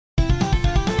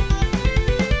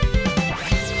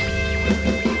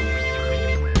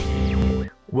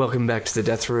Welcome back to the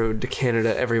Death Road to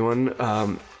Canada, everyone.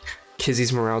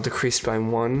 Kizzy's morale decreased by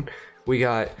 1. We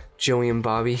got Joey and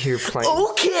Bobby here playing.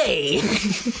 Okay.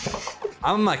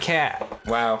 I'm a cat.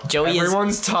 Wow.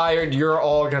 Everyone's tired. You're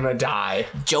all gonna die.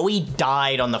 Joey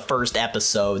died on the first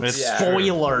episode.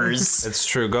 Spoilers. It's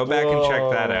true. Go back and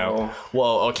check that out.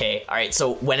 Whoa, okay. All right,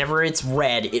 so whenever it's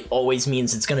red, it always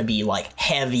means it's going to be like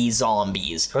heavy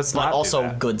zombies, Let's but not do also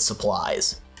that. good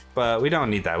supplies. But we don't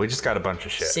need that. We just got a bunch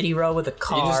of shit. City row with a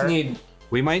car. You just need.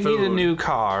 We might need a new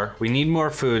car. We need more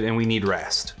food, and we need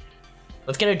rest.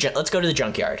 Let's go to the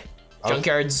junkyard.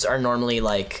 Junkyards are normally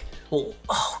like, well,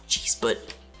 oh jeez,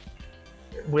 but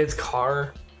With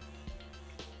car.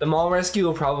 The mall rescue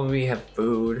will probably have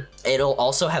food. it'll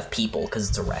also have people because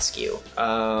it's a rescue.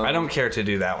 I don't care to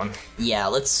do that one. Yeah,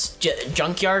 let's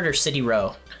junkyard or city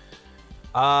row.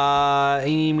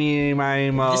 Me,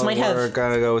 my mom. This might have- We're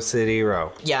gonna go City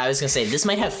Row. Yeah, I was gonna say this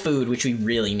might have food, which we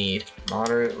really need.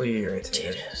 Moderately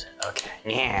irritated. Okay.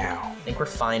 Yeah. I think we're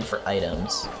fine for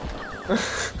items.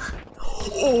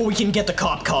 Oh, we can get the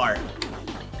cop car.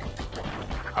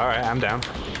 All right, I'm down.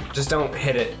 Just don't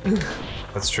hit it.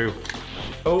 That's true.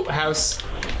 Oh, house.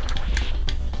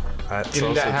 That's Get in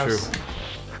also that house. true.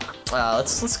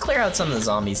 Let's clear out some of the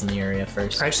zombies in the area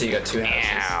first. Actually, you got 2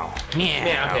 houses. Meow.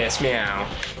 Meow, hiss, meow.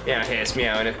 Meow, hiss,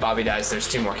 meow. And if Bobby dies, there's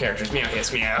 2 more characters. Meow,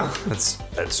 hiss, meow.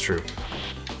 That's true.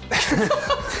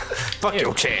 Fuck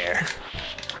your chair.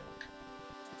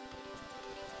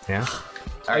 Yeah.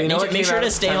 All right, you know what make came sure out to at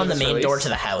the stay time on of the this main door release? to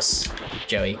the house,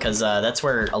 Joey, because that's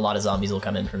where a lot of zombies will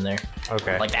come in from there.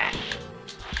 Okay. Like that.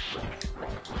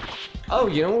 Oh,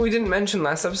 you know what we didn't mention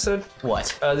last episode?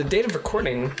 What? The date of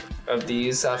recording of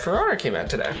these, For Honor came out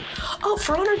today. Oh,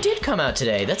 For Honor did come out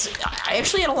today. I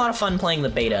actually had a lot of fun playing the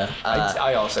beta.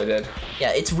 I also did.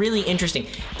 Yeah, it's really interesting.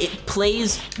 It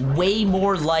plays way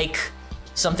more like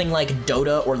something like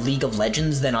Dota or League of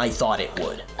Legends than I thought it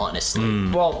would,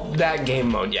 honestly. Well, that game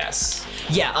mode, yes.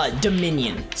 Yeah,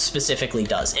 Dominion specifically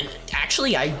does. And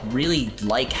actually, I really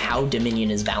like how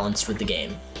Dominion is balanced with the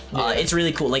game. Yeah. It's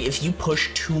really cool. Like, if you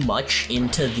push too much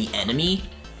into the enemy,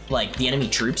 like the enemy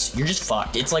troops, you're just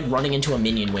fucked. It's like running into a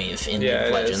minion wave in League of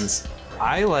it Legends.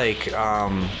 I like.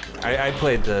 I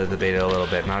played the beta a little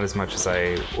bit, not as much as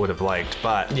I would have liked,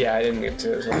 but Yeah, I didn't get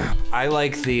to it as well. I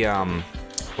like the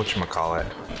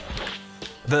whatchamacallit?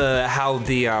 How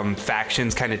the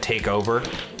factions kind of take over.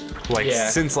 Like, Yeah.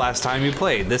 since last time you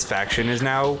played, this faction is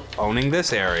now owning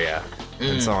this area,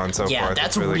 and so on and so Yeah, forth.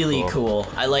 that's It's really cool.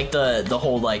 I like the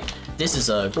whole, like, this is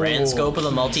a grand Ooh. scope of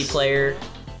the multiplayer.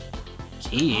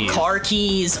 Keys. Car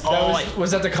keys.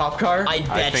 Was that the cop car? I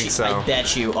bet think you. so. I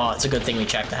bet you. Oh, it's a good thing we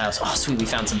checked the house. Oh, sweet, we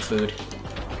found some food.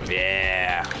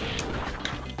 Yeah.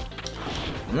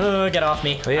 Get off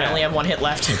me. yeah. I only have 1 hit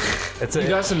left. It's You a,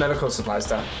 got some medical supplies,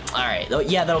 though. All right.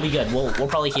 Yeah, that'll be good. We'll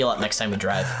probably heal up next time we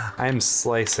drive. I'm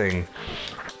slicing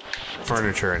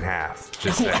furniture in half.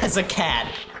 Just saying. As a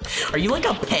cat. Are you like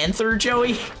a panther,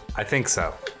 Joey? I think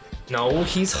so. No,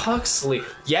 he's Huxley.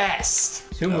 Yes!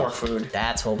 2 more food.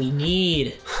 That's what we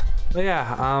need. But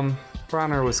yeah, For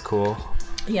Honor was cool.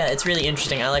 Yeah, it's really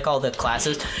interesting. I like all the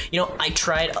classes. You know, I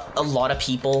tried a lot of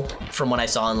people from what I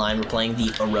saw online were playing the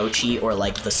Orochi or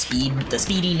like the speedy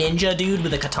ninja dude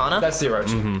with a katana. That's the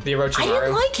Orochi. The Orochi I Maru.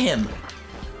 didn't like him.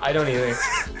 I don't either.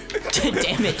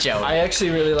 Damn it, Joey. I actually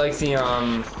really like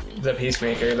the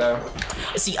Peacemaker, though.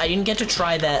 See, I didn't get to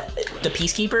try the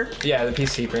Peacekeeper. Yeah, the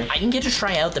Peacekeeper. I didn't get to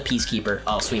try out the Peacekeeper.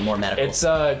 Oh, sweet, more medical.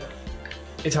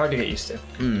 It's hard to get used to.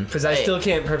 Because I still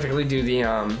can't perfectly do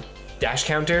the dash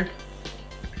counter.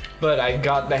 But I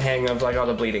got the hang of like all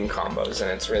the bleeding combos, and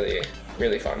it's really,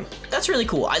 really fun. That's really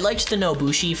cool. I liked the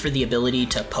Nobushi for the ability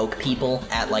to poke people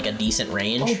at like a decent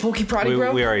range. Oh, Pokey Prodigy,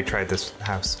 bro. We already tried this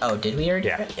house. Oh, did we already?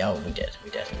 Yeah. Oh, we did.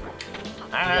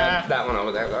 Yeah, that one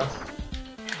over there, though.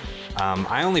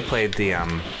 I only played the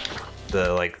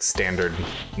like standard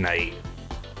knight,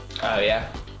 Oh, yeah.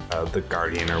 the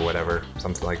guardian or whatever,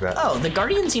 something like that. Oh, the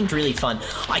Guardian seemed really fun.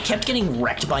 I kept getting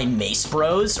wrecked by Mace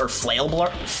Bros or Flail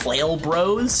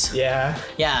Bros. Yeah.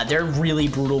 Yeah, they're really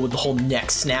brutal with the whole neck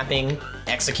snapping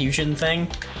execution thing.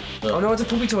 Oh, no, it's a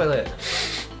poopy toilet.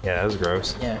 Yeah, that was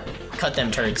gross. Yeah, cut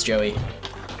them turds, Joey.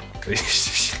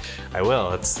 I will.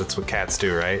 That's what cats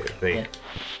do, right? They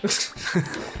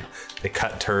they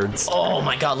cut turds. Oh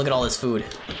my god, look at all this food.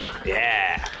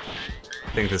 Yeah.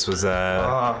 I think this was Oh,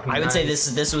 I would say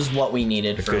this was what we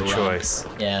needed for good a run. choice.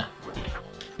 Yeah.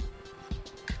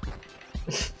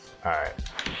 All right.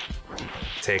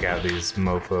 Take out these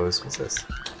mofos. What's this?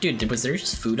 Dude, was there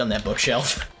just food on that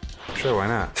bookshelf? Sure, why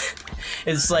not?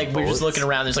 It's like we're just Bullets. looking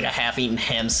around. There's like a half-eaten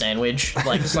ham sandwich,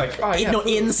 like It's like, oh, yeah.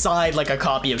 inside like a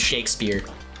copy of Shakespeare.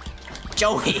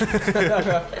 Joey.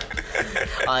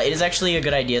 It is actually a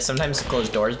good idea sometimes to close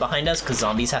doors behind us because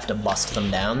zombies have to bust them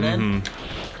down then.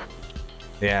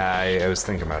 Yeah, I was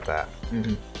thinking about that.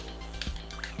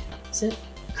 Is it?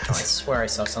 Oh, I swear I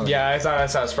saw something. Yeah, I thought I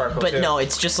saw Sparkle But too. no,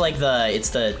 it's just like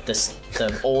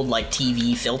the old like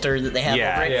TV filter that they have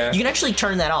over it. Yeah. You can actually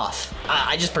turn that off.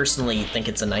 I just personally think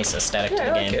it's a nice aesthetic to I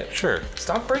the like game. it. Sure.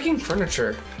 Stop breaking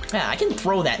furniture. Yeah, I can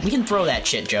throw that. We can throw that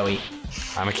shit, Joey.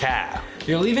 I'm a cat.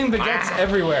 You're leaving baguettes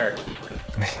everywhere.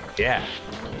 Yeah.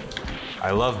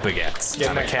 I love baguettes.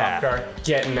 Get in I'm a that cat. cop car.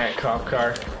 Get in that cop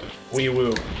car. Wee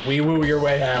woo. Wee woo your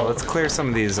way out. Let's clear some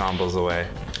of these zombies away.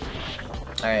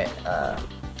 All right.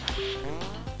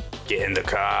 Get in the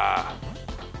car.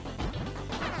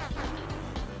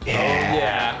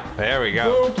 Yeah. There we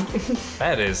go. Boop.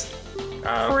 That is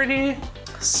pretty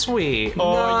sweet.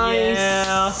 Oh Nice.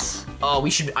 yeah. Oh,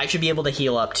 I should be able to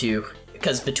heal up too,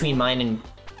 because between mine and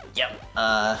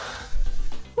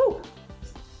woo.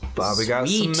 Bobby got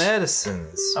some Sweet.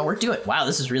 medicines. Oh, we're doing. Wow,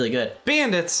 this is really good.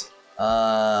 Bandits.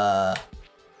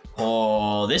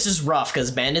 Oh, this is rough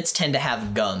because bandits tend to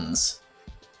have guns.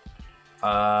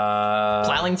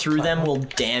 Plowing through them will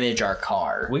damage our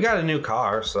car. We got a new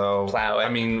car, so Plow it. I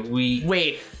mean,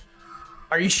 Wait,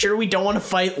 are you sure we don't want to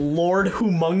fight Lord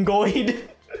Humungoid?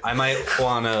 I might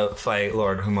want to fight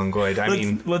Lord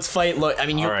Humungoid. Let's fight. Look, I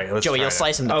mean, All right, let's Joey, try you'll it.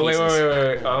 slice him to Oh, pieces.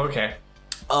 wait. Oh, okay.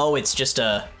 Oh, it's just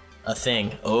a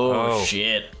thing. Oh, Oh.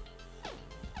 shit.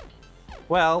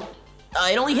 well,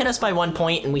 It only hit us by 1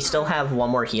 point, and we still have one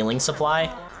more healing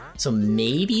supply. So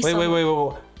maybe.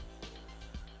 wait.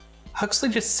 Huxley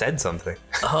just said something.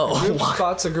 Oh,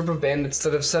 Spots a group of bandits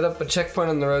that have set up a checkpoint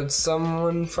on the road.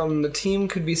 Someone from the team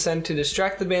could be sent to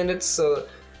distract the bandits so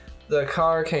the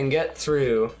car can get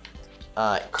through.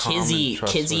 Kizzy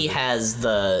trustworthy. has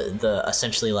the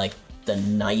essentially like the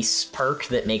nice perk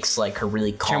that makes like her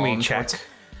really calm. Can we check?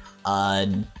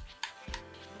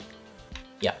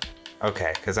 Yeah.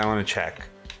 Okay, because I want to check.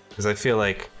 Because I feel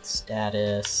like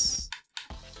Status.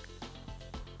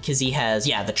 Kizzy has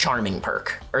the charming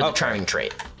perk or the Okay. charming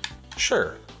trait.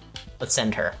 sure. Let's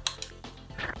send her.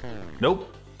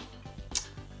 Nope.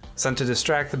 Sent to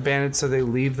distract the bandits so they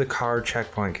leave the car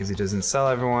checkpoint because he doesn't sell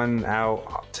everyone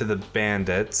out to the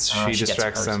bandits. Oh, she she gets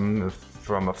distracts hers. them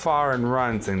from afar and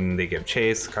runs, and they give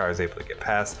chase. The car is able to get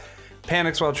past.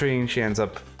 Panics while treating. She ends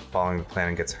up following the plan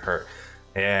and gets hurt.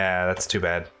 Yeah, that's too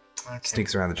bad.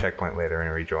 Sneaks around the checkpoint later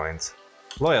and rejoins.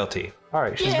 Loyalty. All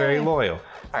right, she's very loyal.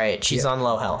 All right, she's on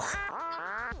low health.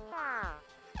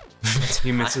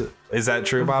 You miss it. Is that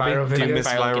true, Bobby? Viral Do you video. miss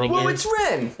Viral viral? video. Whoa, it's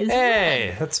Ren!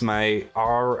 Hey, that's my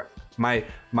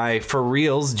for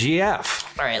reals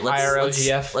GF. All right,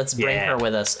 IRLGF. let's bring Yeah. her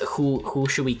with us. Who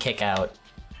should we kick out?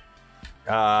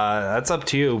 That's up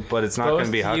to you, but it's not going Both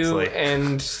to be you Huxley.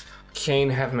 and Kane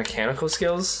have mechanical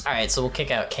skills. All right, so we'll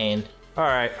kick out Kane. All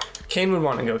right. Kane would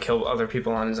want to go kill other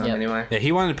people on his own Yep. anyway. Yeah,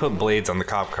 he wanted to put blades on the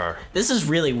cop car. This is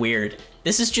really weird.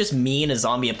 This is just me in a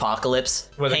zombie apocalypse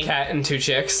With a cat and two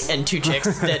chicks. and two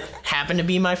chicks that happen to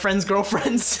be my friend's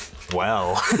girlfriends.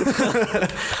 Well,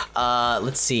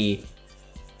 Let's see.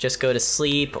 Just go to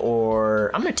sleep, or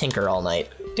I'm gonna tinker all night.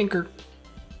 Tinker.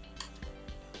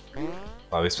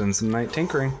 Bobby spends some night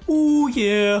tinkering. Ooh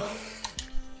yeah.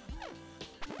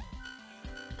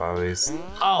 Bobby's.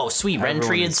 Oh sweet, Ren Everyone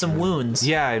treated is some wounds.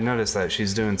 Yeah, I noticed that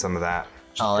she's doing some of that.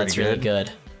 Which is Oh, that's pretty really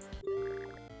good.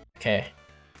 Okay.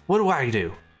 What do I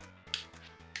do?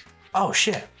 Oh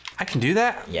shit! I can do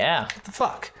that. Yeah. What the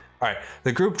fuck? All right.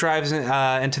 The group drives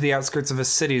into the outskirts of a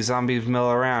city. Zombies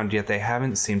mill around, yet they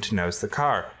haven't seemed to notice the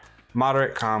car.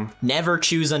 Moderate, calm. Never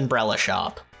choose umbrella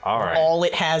shop. All right. All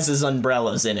it has is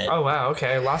umbrellas in it. Oh wow,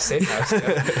 okay. Lost safe house.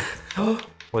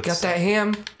 What's, Got that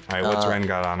ham. All right. What's Ren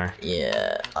got on her?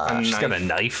 Yeah. She's got a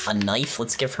knife. A knife.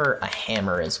 Let's give her a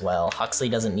hammer as well. Huxley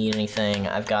doesn't need anything.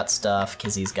 I've got stuff.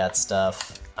 Kizzy's got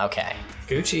stuff. Okay.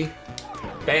 Gucci.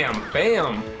 Bam,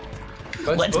 bam.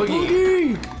 Let's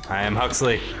boogie. I am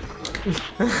Huxley.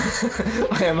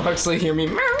 I am Huxley. Hear me.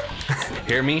 Meow.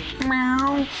 Hear me?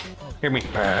 Meow. Hear me?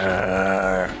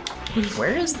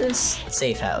 Where is this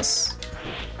safe house?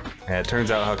 Yeah, it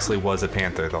turns out Huxley was a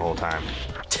panther the whole time.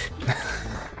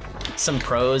 Some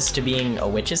pros to being a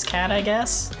witch's cat, I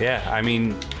guess? Yeah, I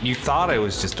mean, you thought I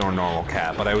was just a normal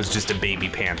cat, but I was just a baby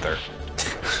panther.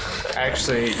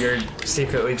 Actually, you're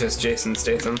secretly just Jason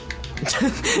Statham.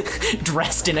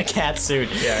 Dressed in a cat suit.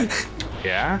 Yeah.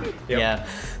 Yeah? Yep. Yeah.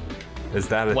 Is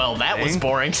that a Well, that was thing?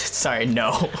 boring. Sorry,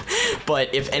 no.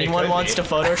 But if anyone could wants be. to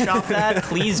Photoshop that,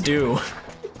 please do.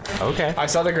 Okay. I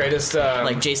saw the greatest.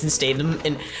 Like Jason Statham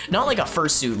in not like a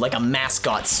fursuit, like a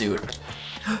mascot suit.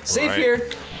 safe Right. here.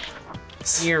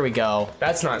 Here we go.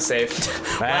 That's not safe.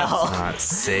 That's Well, not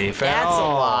safe at That's a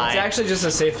all. lie. It's actually just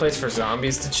a safe place for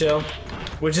zombies to chill,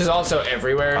 which is also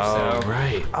everywhere. Oh, so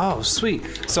right. Oh,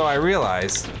 sweet. So I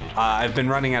realized I've been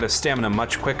running out of stamina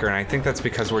much quicker, and I think that's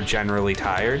because we're generally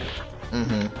tired.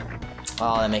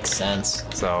 Oh, that makes sense.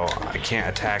 So I can't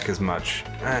attack as much.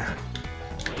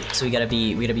 So we gotta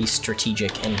be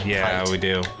strategic and Yeah, fight. we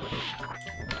do.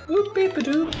 Whoop, beep, a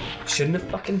doop. Shouldn't have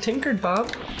fucking tinkered,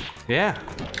 Bob. Yeah.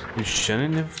 You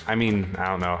shouldn't have. I mean, I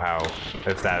don't know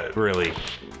if that really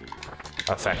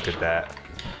affected that.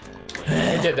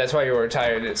 It did. That's why you were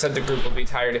tired. It said the group will be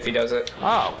tired if he does it.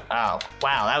 Oh, Oh,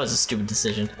 wow, that was a stupid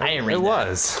decision. I didn't read it that.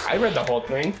 was. I read the whole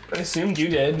thing. I assumed you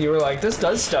did. You were like, this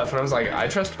does stuff. And I was like, I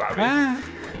trust Bobby. Ah.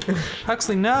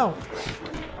 Huxley, no.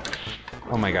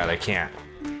 Oh my god, I can't.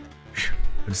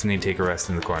 I just need to take a rest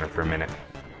in the corner for a minute.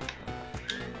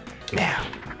 Now.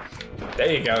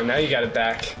 There you go. Now you got it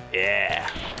back. Yeah.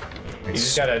 You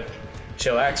just gotta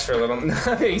chillax for a little.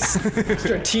 Nice.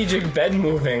 Strategic bed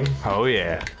moving. Oh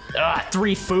yeah.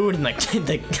 3 food in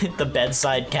the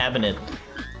bedside cabinet.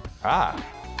 Ah,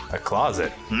 a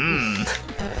closet.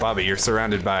 Bobby, you're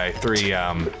surrounded by 3,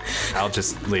 I'll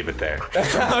just leave it there.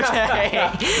 Okay.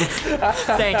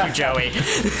 Thank you, Joey.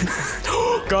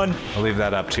 Gun. I'll leave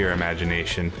that up to your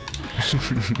imagination.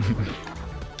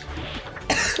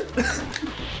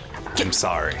 I'm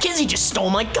sorry. Kizzy just stole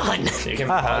my gun. You can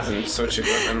pause and switch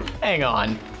equipment. Hang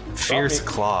on. Fierce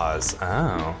claws.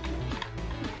 Oh.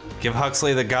 Give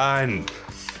Huxley the gun.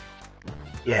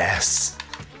 Yes.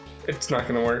 It's not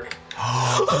gonna work.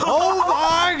 Oh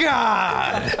my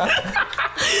god!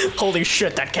 Holy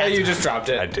shit, that Yeah, cat. you just dropped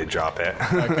I it. did drop it.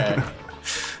 Okay.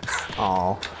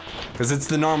 Aw. Because it's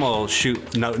the normal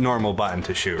normal button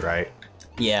to shoot, right?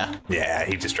 Yeah. Yeah,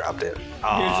 he just dropped it. You're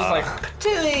Aw, just like,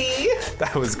 Tilly.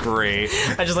 that was great.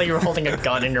 I just like you were holding a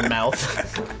gun in your mouth.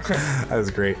 That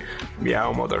was great.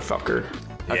 Meow, motherfucker.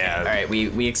 Yeah, All right,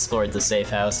 we explored the safe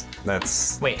house.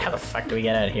 that's Wait, how the fuck do we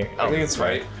get out of here? I think it's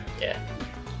right. Yeah.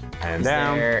 and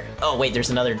down. Oh wait,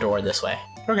 there's another door this way.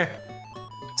 Okay.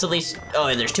 So at least,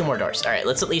 oh, there's 2 more doors. All right,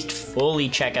 let's at least fully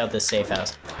check out this safe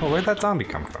house. Well, where'd that zombie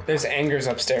come from? There's angers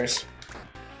upstairs.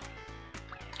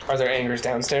 Are there angers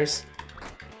downstairs?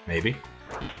 Maybe.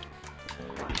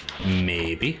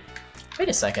 Maybe. Wait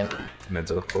a second.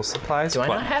 Medical supplies. Do I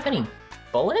What? not have any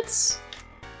bullets?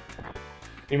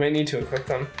 You might need to equip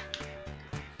them.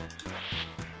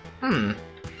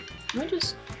 I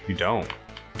just You don't.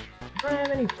 don't have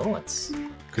any bullets.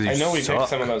 Because I know we picked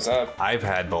some of those up. I've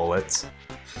had bullets.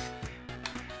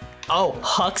 Oh,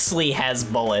 Huxley has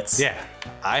bullets. Yeah,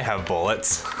 I have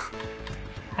bullets.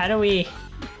 How do we?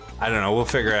 I don't know. We'll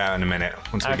figure it out in a minute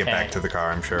once we get Okay. back to the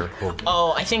car. I'm sure.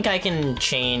 Oh, I think I can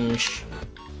change.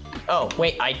 Oh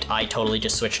wait, I totally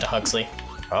just switched to Huxley.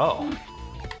 Oh.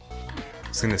 I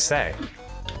was gonna say.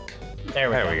 There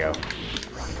we There go. we go.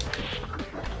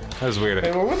 That was weird.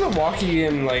 Hey, what were the walkie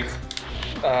and like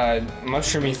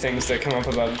mushroomy things that come up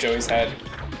above Joey's head?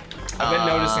 I've been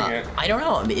noticing it. I don't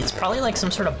know. It's probably like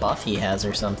some sort of buff he has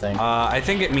or something. I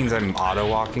think it means I'm auto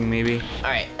walking, maybe. All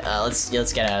right, let's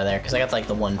get out of there because I got like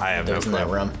the one I have that no was in that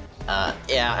clue. room.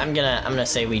 Yeah, I'm gonna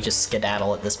say we just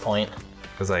skedaddle at this point.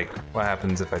 Cause like, what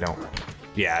happens if I don't?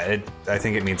 Yeah, I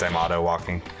think it means I'm auto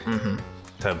walking. Mm-hmm.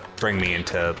 To bring me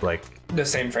into like. The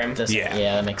same frame. This, Yeah.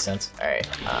 yeah, that makes sense. All right,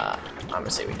 I'm gonna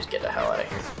say we just get the hell out of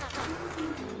here.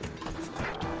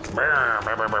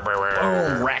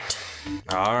 Boom, wrecked.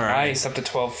 All right. Nice, up to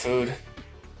 12 food.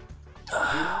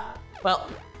 Well,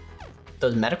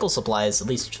 those medical supplies at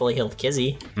least fully healed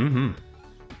Kizzy. Mm-hmm.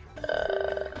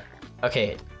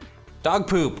 Okay, Dog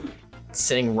poop.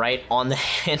 sitting right on the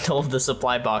handle of the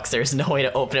supply box. There's no way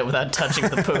to open it without touching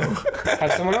the poo.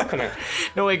 Have someone open it.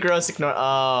 No way, gross. Ignore.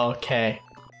 Oh, okay.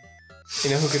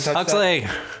 You know who could touch Huxley.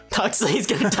 Huxley's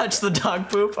gonna touch the dog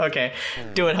poop. Okay,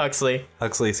 do it, Huxley.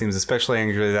 Huxley seems especially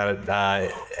angry that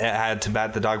it had to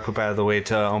bat the dog poop out of the way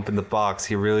to open the box.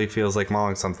 He really feels like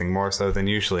mauling something more so than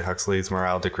usually. Huxley's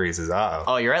morale decreases. Uh-oh.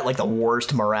 Oh, you're at like the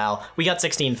worst morale. We got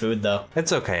 16 food though.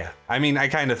 It's okay. I mean, I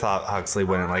kind of thought Huxley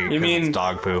wouldn't like it 'cause mean- it's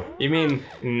dog poo. that? You mean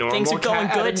normal Things are going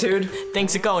cat good. attitude?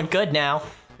 Things are going good now.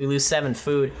 We lose 7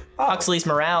 food. Huxley's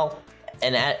morale,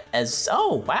 and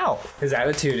oh wow, His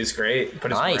attitude is great,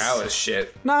 but his Nice. morale is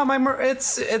shit. No,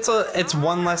 it's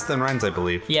one less than Ren's, I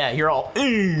believe. yeah, you're all.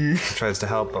 Tries to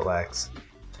help but lacks.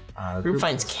 Group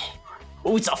finds.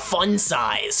 Oh, it's a fun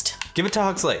sized. Give it to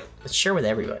Huxley. Let's share with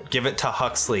everybody. Give it to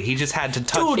Huxley. He just had to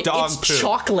touch Dude, dog it's poo.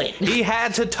 chocolate. He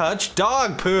had to touch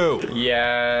dog poo.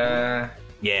 Yeah.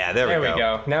 Yeah, There we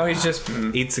go. Now he's just.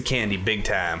 Eats the candy big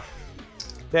time.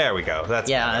 There we go. That's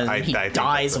Yeah, better. he I think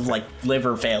dies that's of like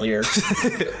liver failure.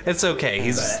 It's okay.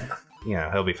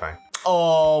 he'll be fine.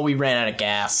 Oh, we ran out of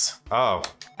gas. Oh.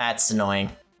 That's annoying.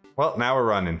 Well, now we're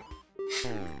running.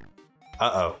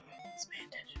 Uh-oh.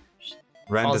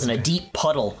 Ren Falls in a deep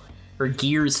puddle. Her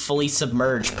gear is fully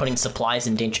submerged, putting supplies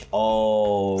in danger.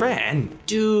 Oh. Ren!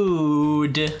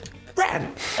 Dude.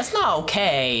 Ren! That's not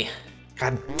okay.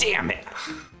 God damn it.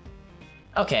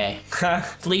 Okay.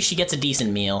 At least she gets a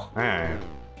decent meal. Alright.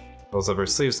 Rolls up her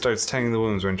sleeve, starts tending the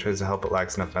wounds. Ren tries to help, but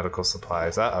lacks enough medical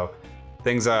supplies. Uh-oh.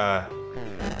 Things aren't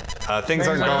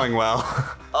going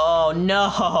well. Oh no!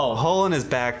 Hole in his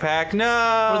backpack.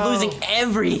 No! We're losing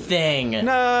everything.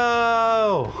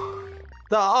 No!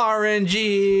 The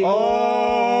RNG.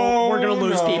 Oh, we're gonna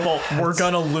lose people. We're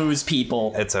gonna lose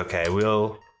people. It's okay.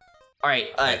 We'll. All right.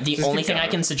 The only thing I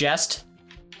can suggest.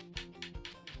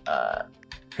 How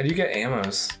do you get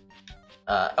ammos?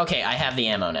 Okay, I have the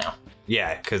ammo now.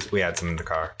 Yeah, because we had some in the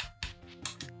car.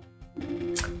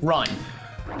 Run.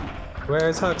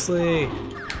 Where's Huxley?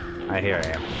 Here I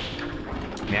am.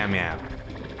 Meow meow.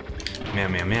 Meow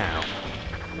meow meow.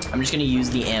 I'm just gonna use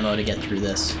the ammo to get through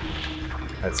this.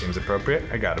 That seems appropriate.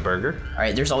 I got a burger. All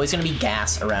right, there's always gonna be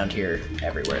gas around here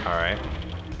everywhere. All right.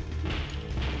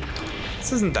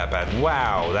 This isn't that bad.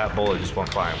 Wow, that bullet just went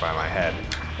flying by my head.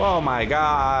 Oh my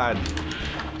god.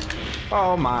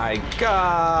 Oh my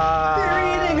god.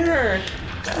 They're eating her.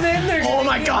 Oh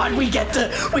my god, we get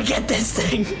this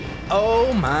thing.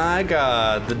 Oh my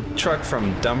god, the truck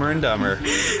from Dumber and Dumber.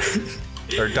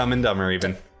 Or Dumb and Dumber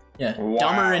even. Yeah, Wow.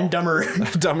 Dumber and Dumber.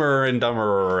 Dumber and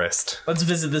Dumberist. Let's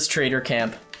visit this trader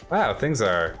camp. Wow, things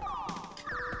are,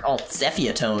 All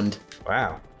sepia-toned.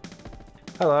 wow.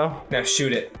 Hello, Now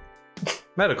shoot it.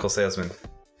 medical salesman.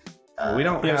 We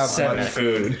don't We have have 7 much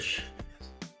food.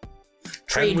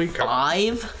 Trade we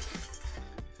 5?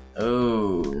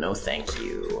 Oh, no thank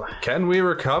you. Can we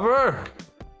recover?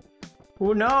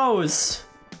 Who knows?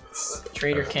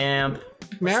 Trader camp.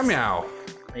 Meow meow.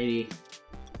 Lady.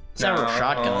 Several No.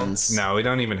 shotguns. No, we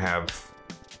don't even have.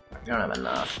 We don't have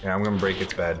enough. Yeah, I'm gonna break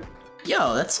its bed.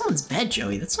 Yo, that's someone's bed,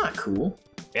 Joey. That's not cool.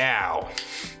 Ow.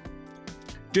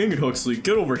 Dang it, Huxley.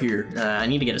 Get over here. I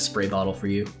need to get a spray bottle for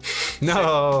you.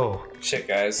 No. Shit,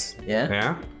 guys. Yeah?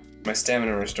 Yeah? My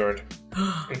stamina restored.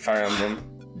 In Fire Emblem.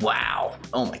 Wow.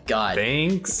 Oh my god.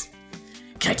 Thanks.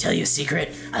 Can I tell you a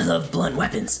secret? I love blunt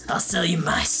weapons. I'll sell you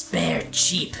my spare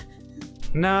cheap.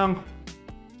 No.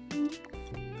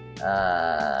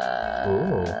 Uh.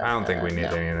 Ooh, I don't think we need no.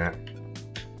 any of that.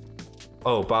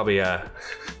 Oh, Bobby,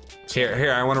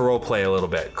 here, I want to role play a little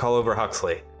bit. Call over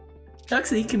Huxley.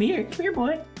 Huxley, come here. Come here,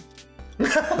 boy.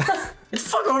 Get the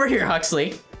fuck over here,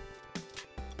 Huxley.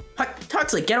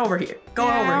 Huxley, get over here. Go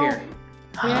over here.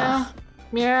 Meow.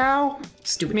 Meow.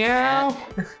 Stupid Meow.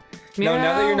 cat. No,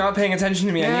 now that you're not paying attention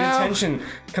to me, I need Meow. attention.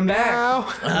 Come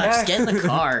back. Just get in the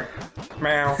car.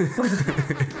 Meow.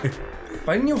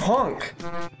 Why didn't you honk?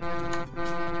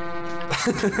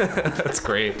 That's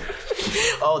great.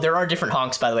 Oh, there are different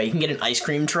honks, by the way. You can get an ice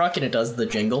cream truck and it does the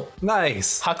jingle.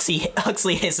 Nice.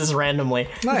 Huxley hisses randomly.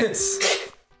 Nice.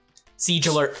 Siege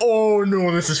alert. Oh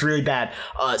no, this is really bad.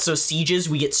 So sieges,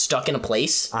 we get stuck in a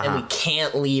place and we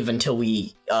can't leave until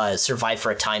we survive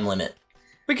for a time limit.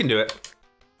 We can do it.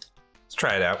 Let's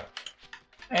try it out.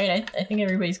 Alright, I think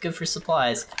everybody's good for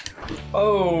supplies.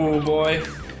 Oh boy.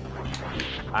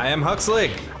 I am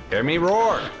Huxley. Hear me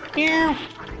roar. Meow.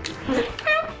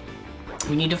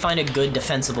 We need to find a good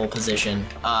defensible position.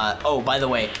 Oh, by the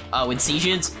way, with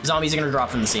sieges, zombies are gonna drop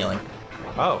from the ceiling.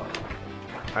 Oh.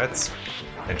 That's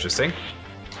interesting.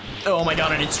 Oh my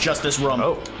god, and it's just this room.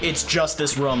 Oh. It's just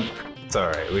this room. It's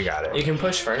alright, we got You it. can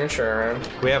push furniture around.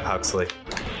 We have Huxley.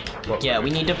 What- Yeah, we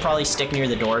need to probably stick near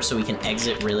the door so we can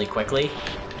exit really quickly.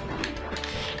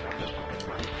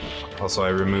 Also, I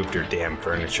removed your damn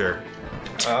furniture.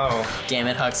 Oh. Damn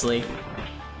it, Huxley.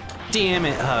 Damn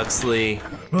it, Huxley.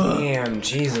 Damn,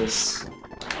 Jesus.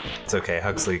 It's okay,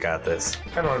 Huxley got this.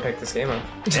 I don't want to pick this game up.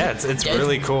 Yeah, it's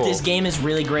really cool. This game is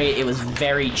really great. It was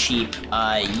very cheap.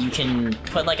 You can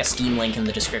put like a Steam link in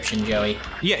the description, Joey.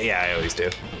 Yeah, I always do.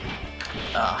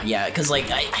 Yeah, because like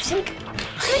I think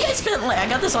I spent like I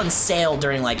got this on sale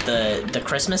during like the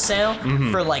Christmas sale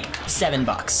for like $7.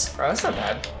 Oh, that's not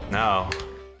bad. No.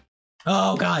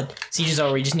 Oh god, siege is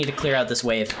over. We just need to clear out this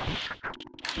wave.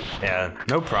 Yeah,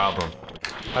 no problem.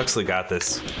 Huxley got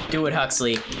this. Do it,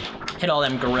 Huxley. Hit all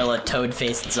them gorilla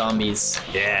toad-faced zombies.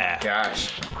 Yeah.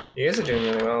 Gosh. You guys are doing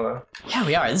really well, though. Yeah,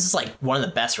 we are. This is like one of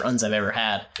the best runs I've ever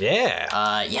had.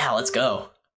 Yeah. Yeah, let's go.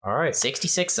 All right.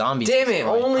 66 zombies. Damn it,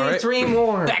 only Alright. 3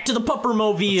 more. Back to the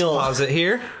puppermobile. Pause it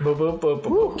here. Boop, boop, boop, boop,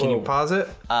 boop, Can you boop. pause it?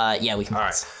 Yeah, we can. All All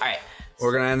right.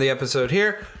 We're gonna end the episode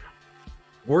here.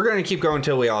 We're going to keep going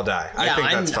until we all die. I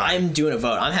think that's fine. I'm doing a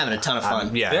vote. I'm having a ton of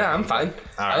fun. Yeah, I'm fine.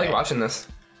 I like watching this.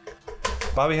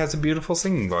 Bobby has a beautiful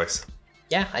singing voice.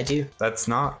 Yeah, I do. That's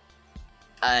not.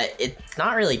 It's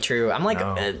not really true. I'm like,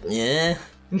 yeah.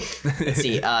 Let's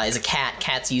see. Is a cat.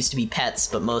 Cats used to be pets,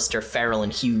 but most are feral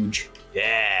and huge.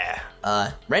 Yeah.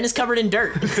 Ren is covered in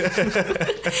dirt.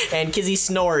 And Kizzy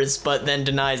snores, but then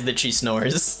denies that she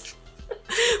snores.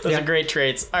 Those are great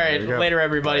traits. All right, later,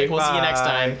 everybody. We'll see you next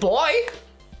time. Boy!